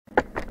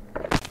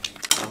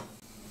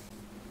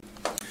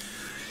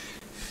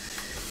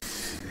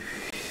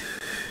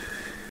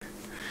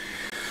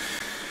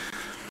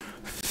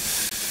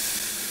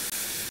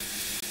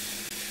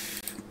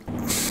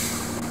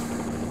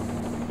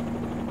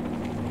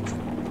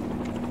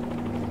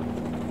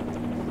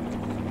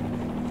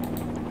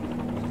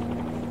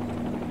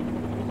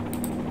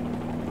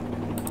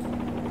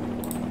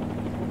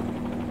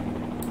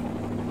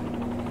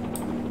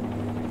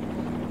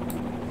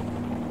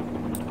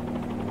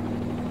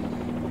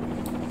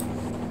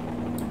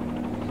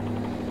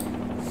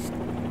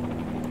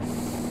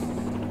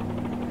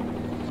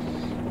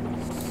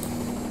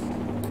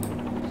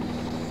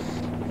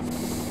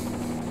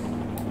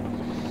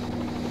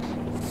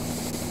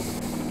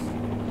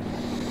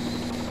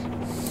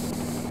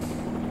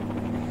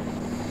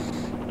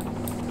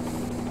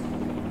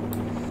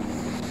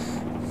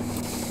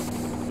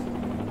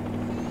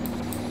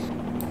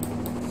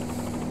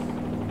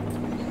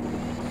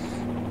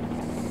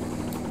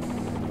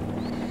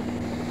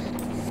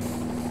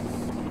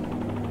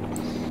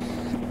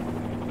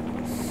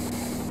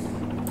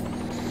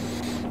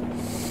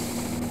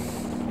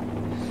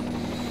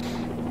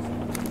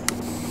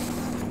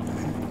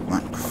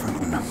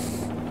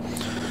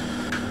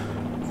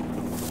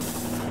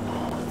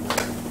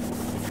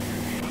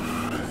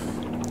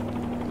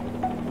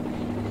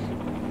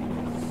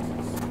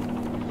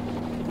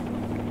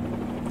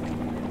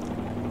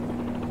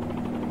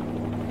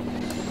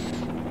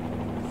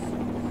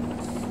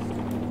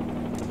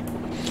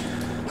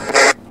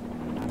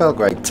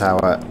Belgrade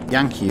Tower,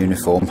 Yankee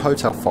Uniform,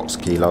 Hotel Fox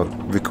Kilo,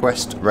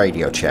 request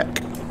radio check.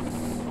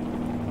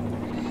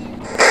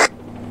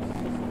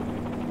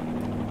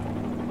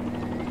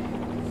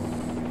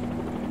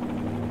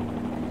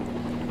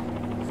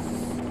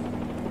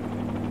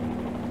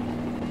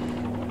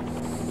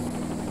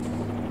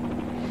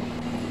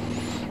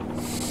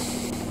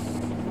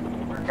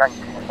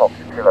 Yankee Fox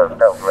Kilo,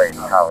 Belgrade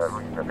Tower,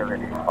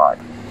 reachability 5.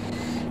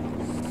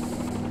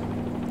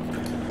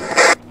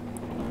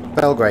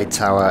 Belgrade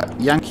Tower,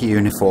 Yankee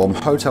Uniform,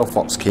 Hotel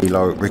Fox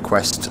Kilo,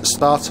 request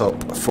start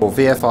up for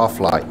VFR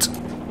flight.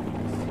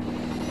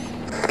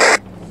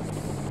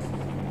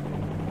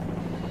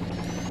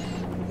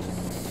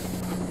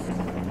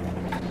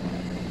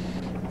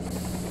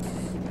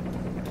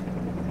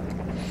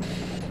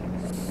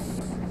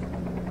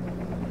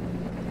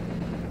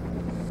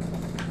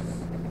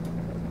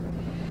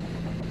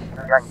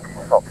 Yankee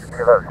Fox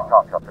Kilo,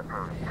 start up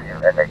approved.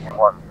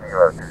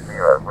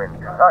 QNH1020, wind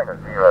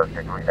 90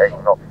 degree 8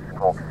 knots,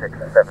 squawk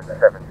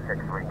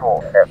 6776,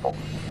 report airport.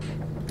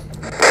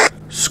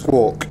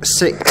 Squawk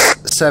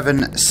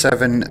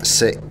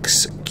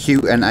 6776,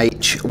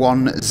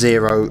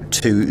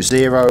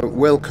 QNH1020,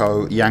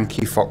 Wilco,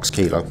 Yankee Fox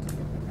Kilo.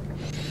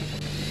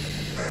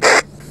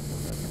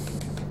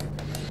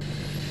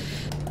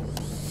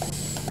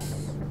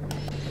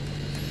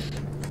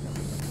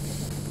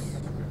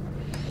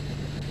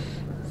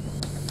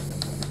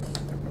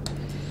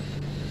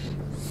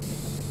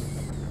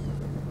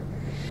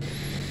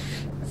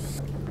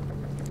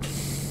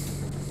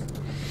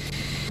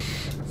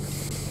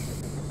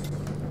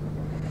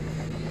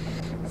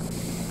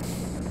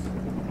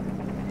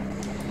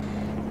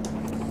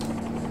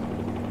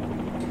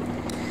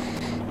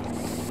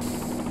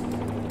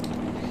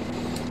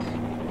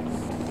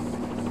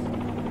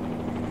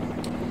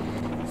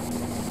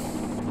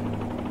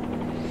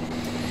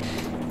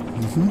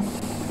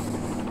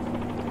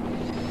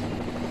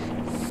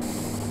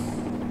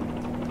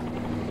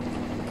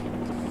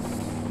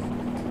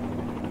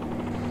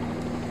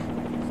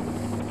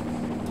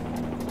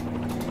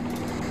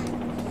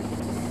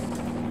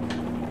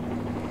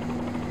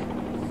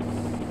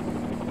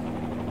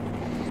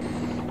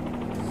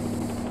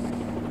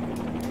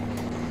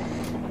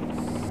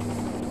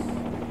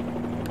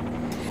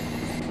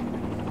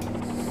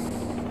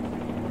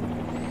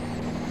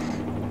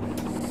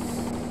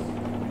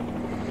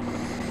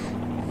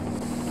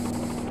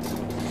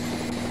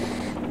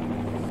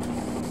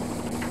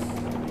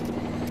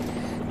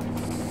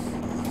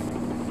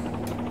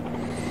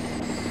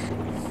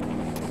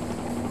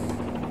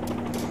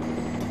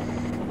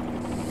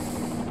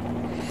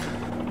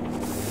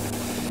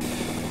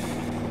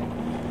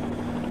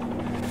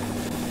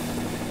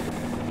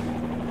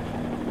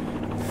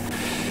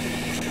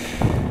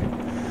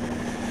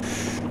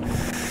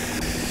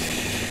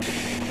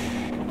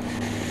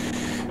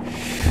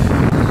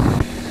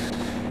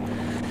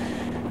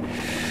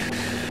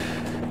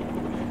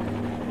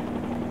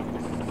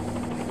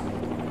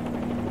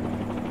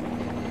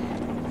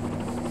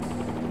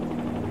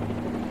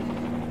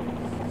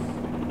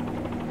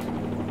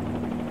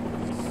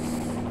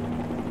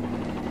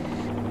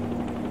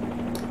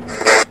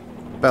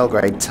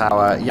 Belgrade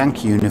Tower,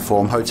 Yankee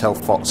Uniform, Hotel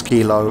Fox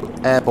Kilo,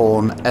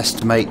 airborne,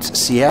 estimate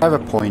Sierra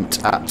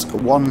Point at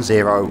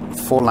 10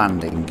 for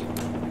landing.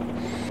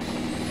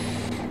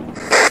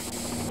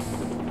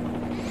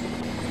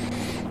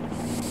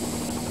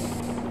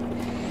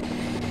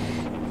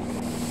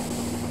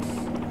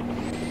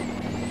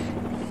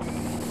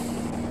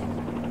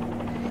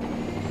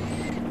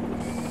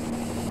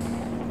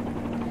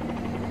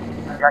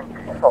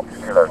 Yankee Fox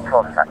Kilo,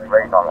 contact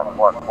radar on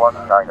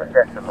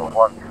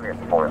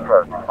 119.13 for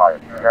approach via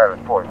Sierra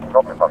Point,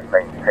 not above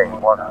maintain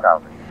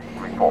 1000,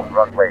 report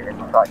runway in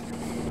sight.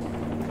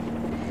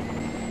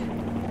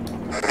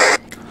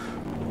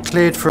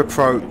 Cleared for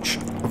approach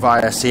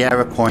via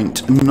Sierra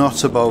Point,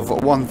 not above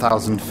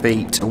 1000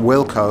 feet,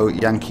 Wilco,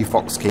 Yankee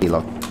Fox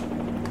Kilo.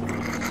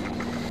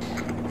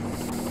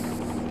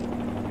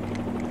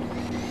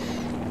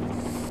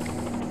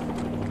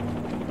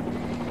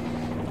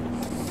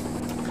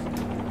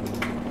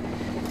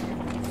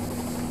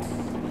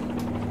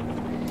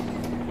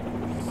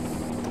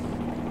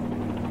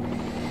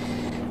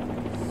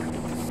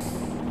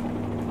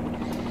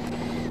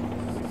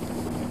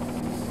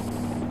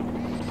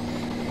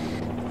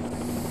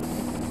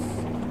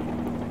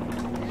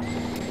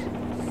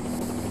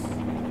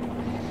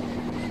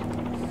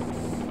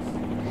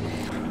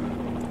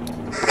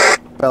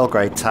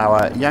 Belgrade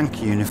Tower,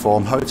 Yankee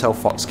Uniform, Hotel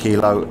Fox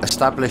Kilo,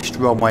 established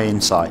runway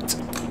in sight.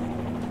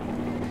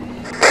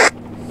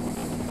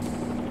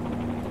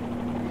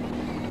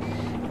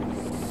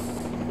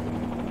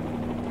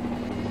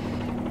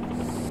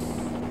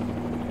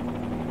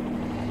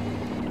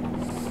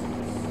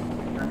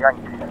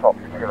 Yankee Fox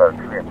Kilo,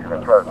 clear to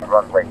approach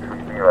runway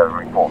 30,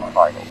 report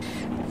final.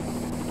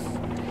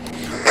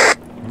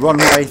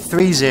 Runway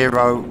 30,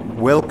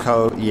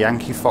 Wilco,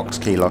 Yankee Fox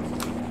Kilo.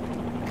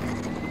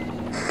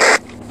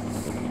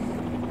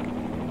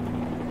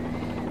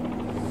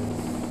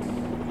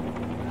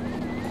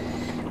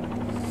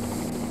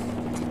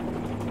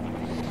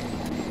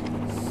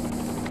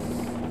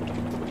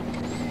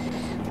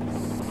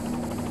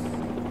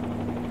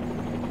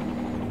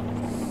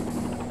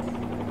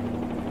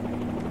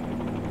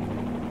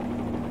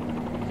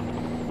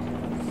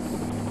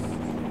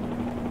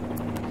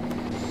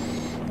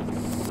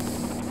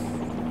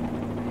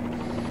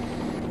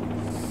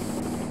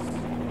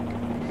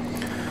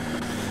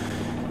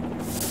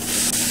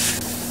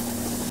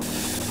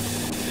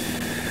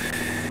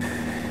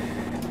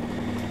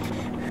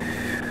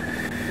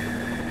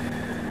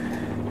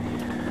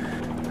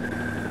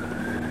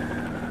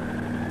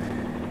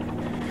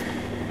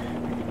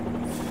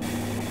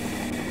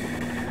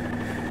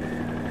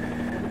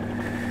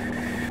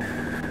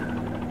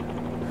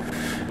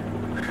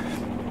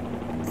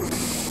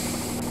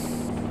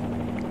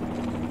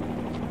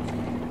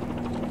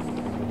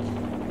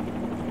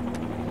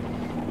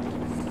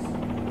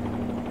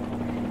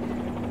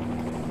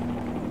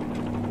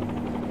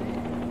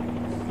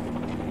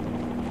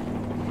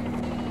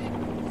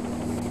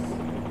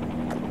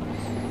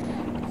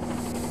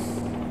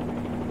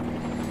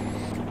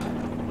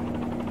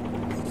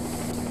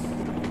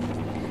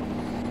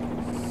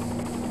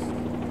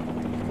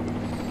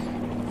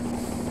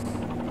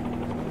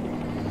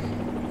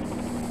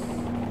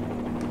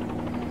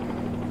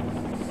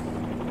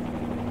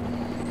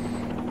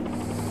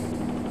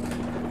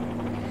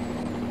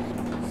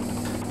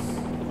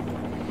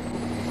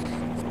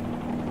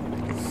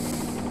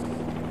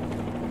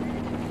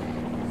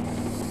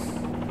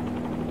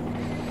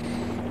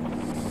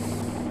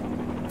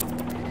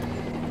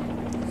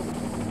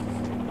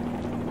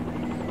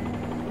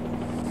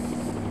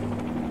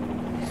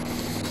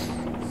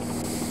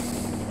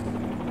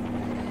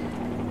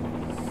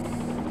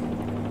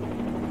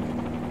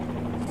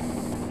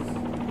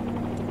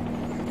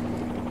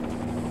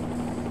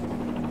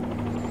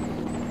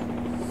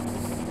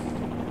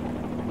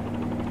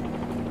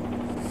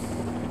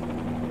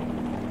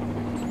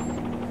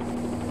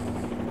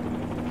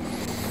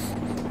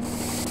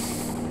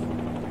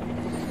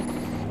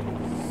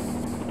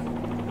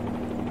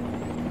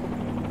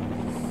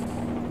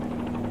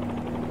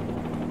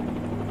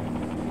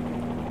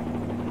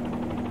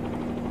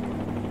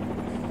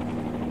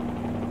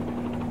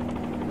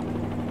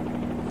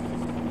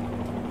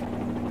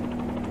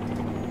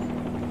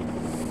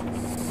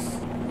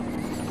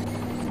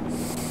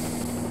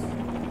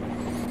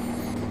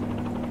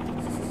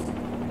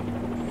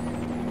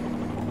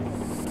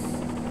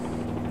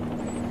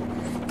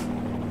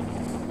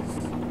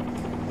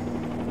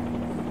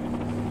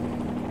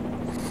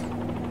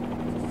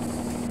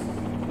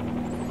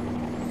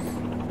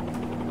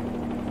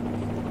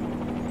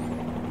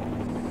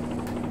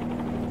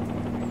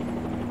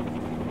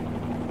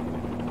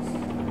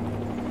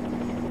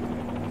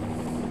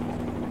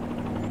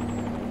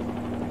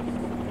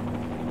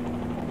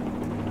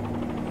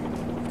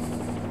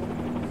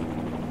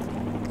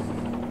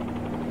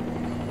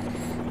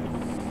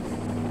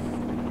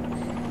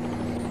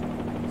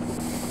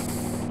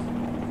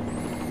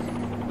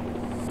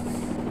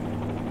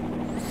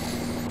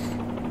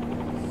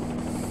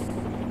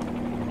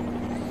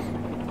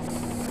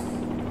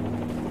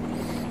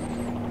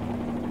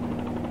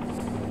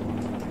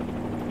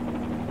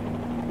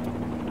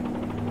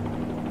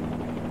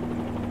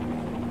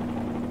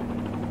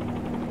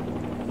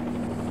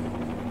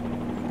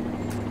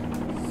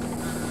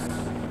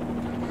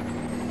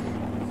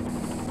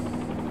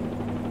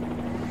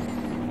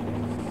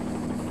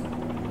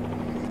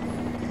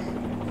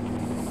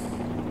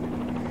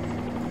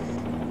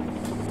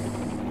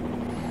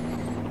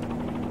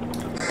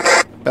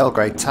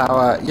 Belgrade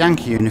Tower,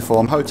 Yankee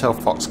Uniform, Hotel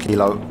Fox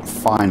Kilo,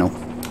 final.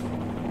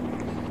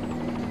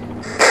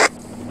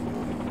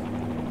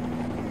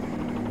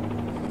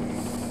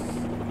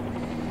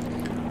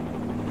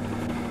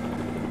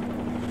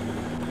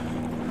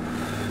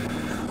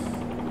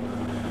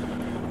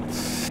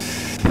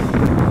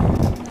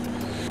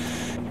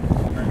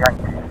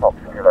 Yankee Fox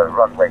Kilo,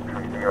 runway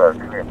 30,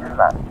 clear to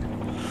land.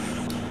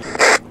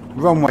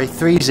 Runway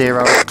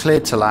 30,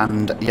 cleared to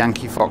land,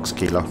 Yankee Fox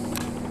Kilo.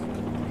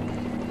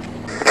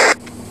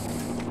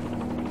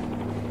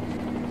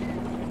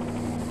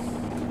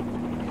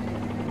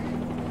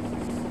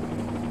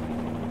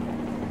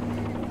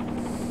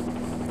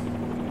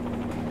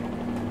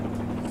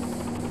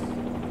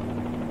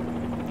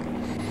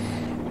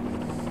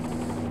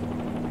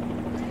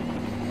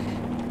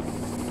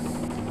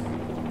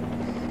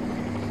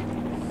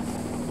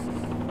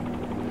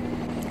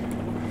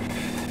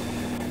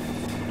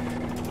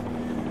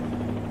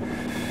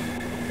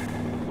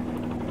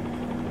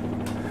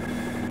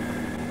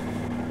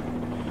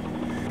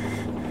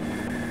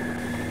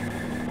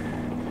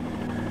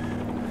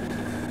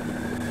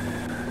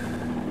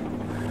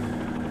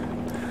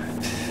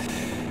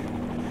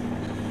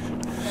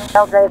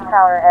 Belgrade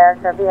Tower Air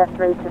Serbia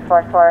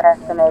 3244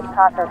 estimate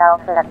Papa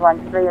Alpha at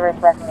 13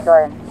 request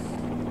join.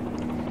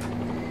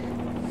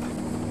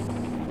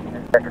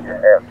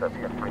 Executive Air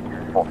Serbia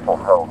 3244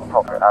 hold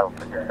Papa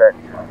Alpha descent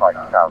to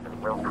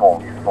 5000 will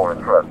call you for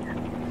approach.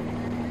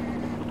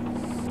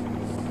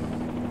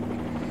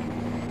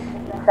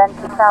 Descent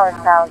to Tower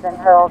 1000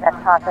 hold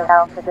at Papa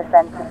Alpha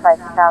descent to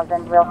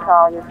 5000 will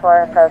call you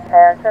for approach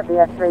Air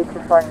Serbia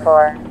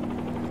 3244.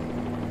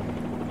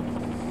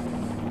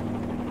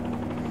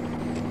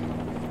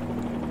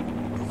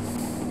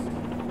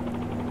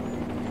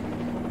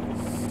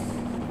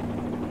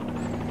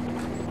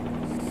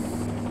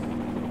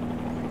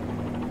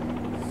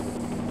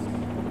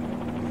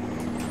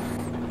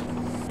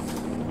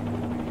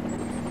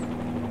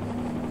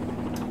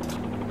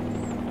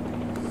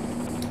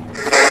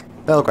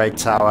 Belgrade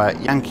Tower,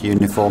 Yankee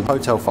Uniform,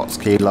 Hotel Fox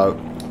Kilo,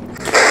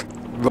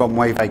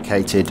 runway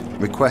vacated,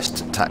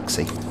 request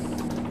taxi.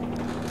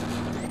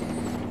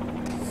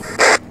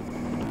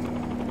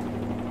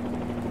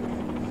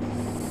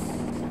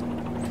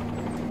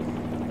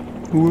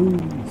 Woo,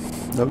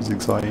 that was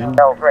exciting.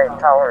 Belgrade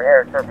Tower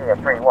Air Serbia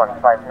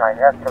 3159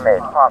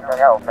 estimate Papa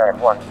Alpha at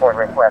 14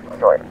 request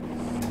join.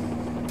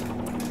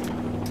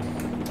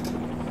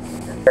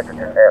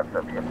 Executive Air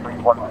Serbia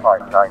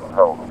 3159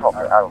 hold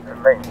Papa Alpha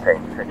maintain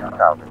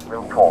 6000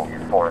 will call you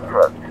for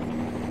approach.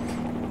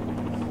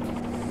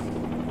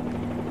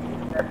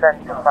 Descent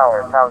to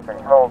Tower 1000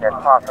 hold at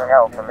Papa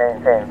Alpha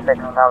maintain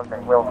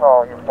 6000 will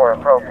call you for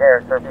approach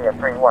Air Serbia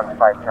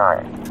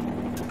 3159.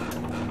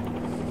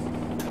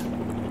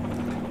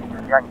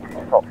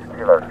 Yankee Fox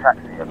Kilo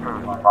taxi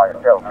approved by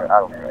Delta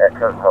Alpha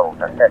Echo hold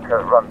and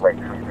Echo runway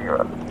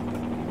 30.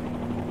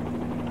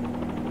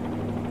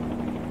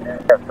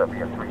 Air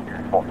Serbia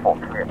 3244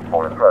 cleared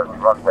for approach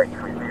runway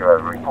 30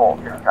 report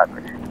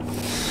established.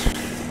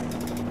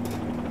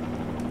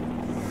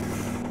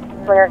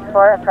 Cleared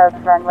for approach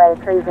runway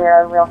 30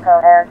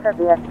 Wilco Air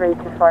Serbia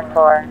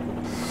 3244.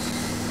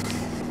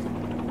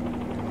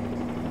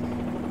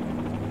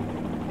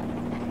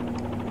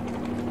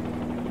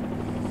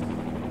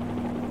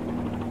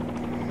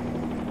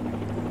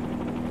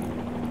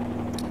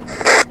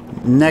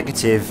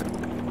 Negative.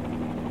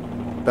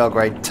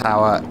 Belgrade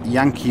Tower,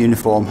 Yankee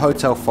Uniform,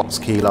 Hotel Fox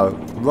Kilo,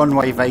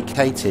 runway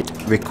vacated,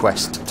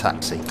 request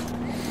taxi.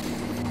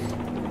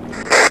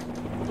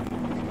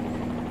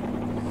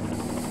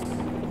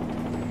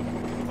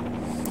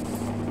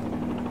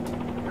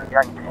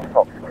 Yankee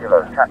Fox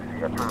Kilo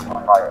taxi approved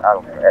by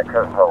Alpha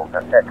Echo hold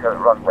and Echo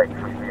runway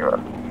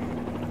 30.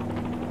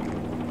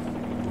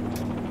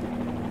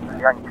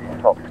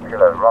 Yankee Fox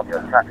Kilo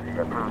Roger taxi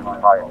approved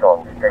by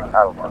Golf Gate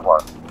Alpha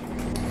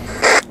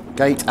 1.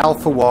 Gate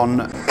Alpha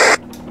 1,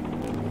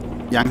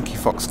 Yankee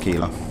Fox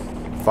Kilo,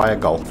 via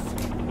Golf.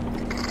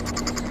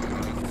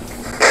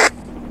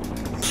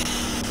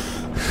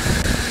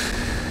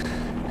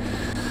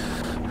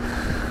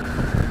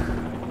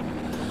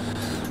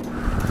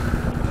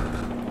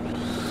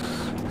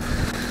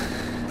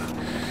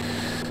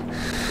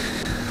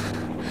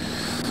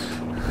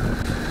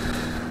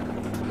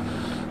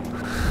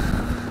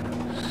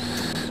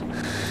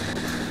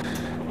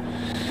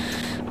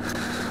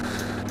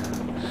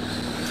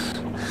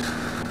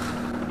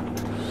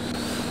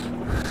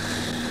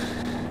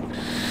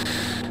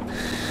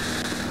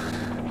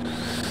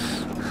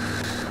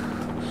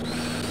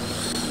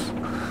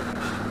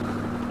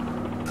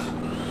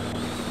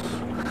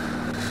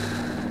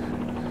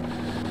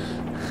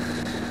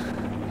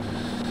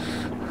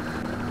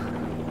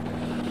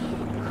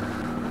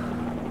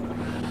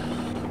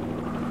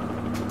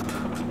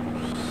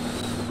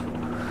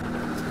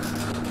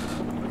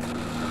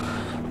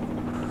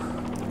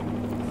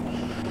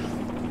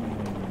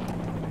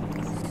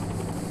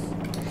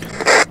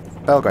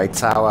 Belgrade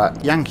Tower,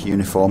 Yankee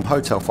Uniform,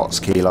 Hotel Fox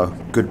Kilo,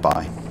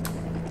 goodbye.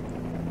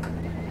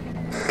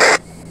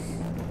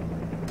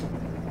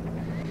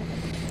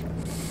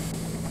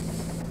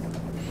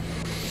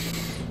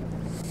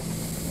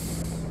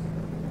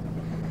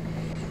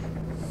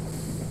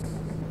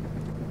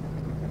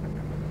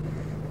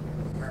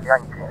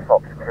 Yankee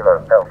Fox Kilo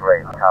Delta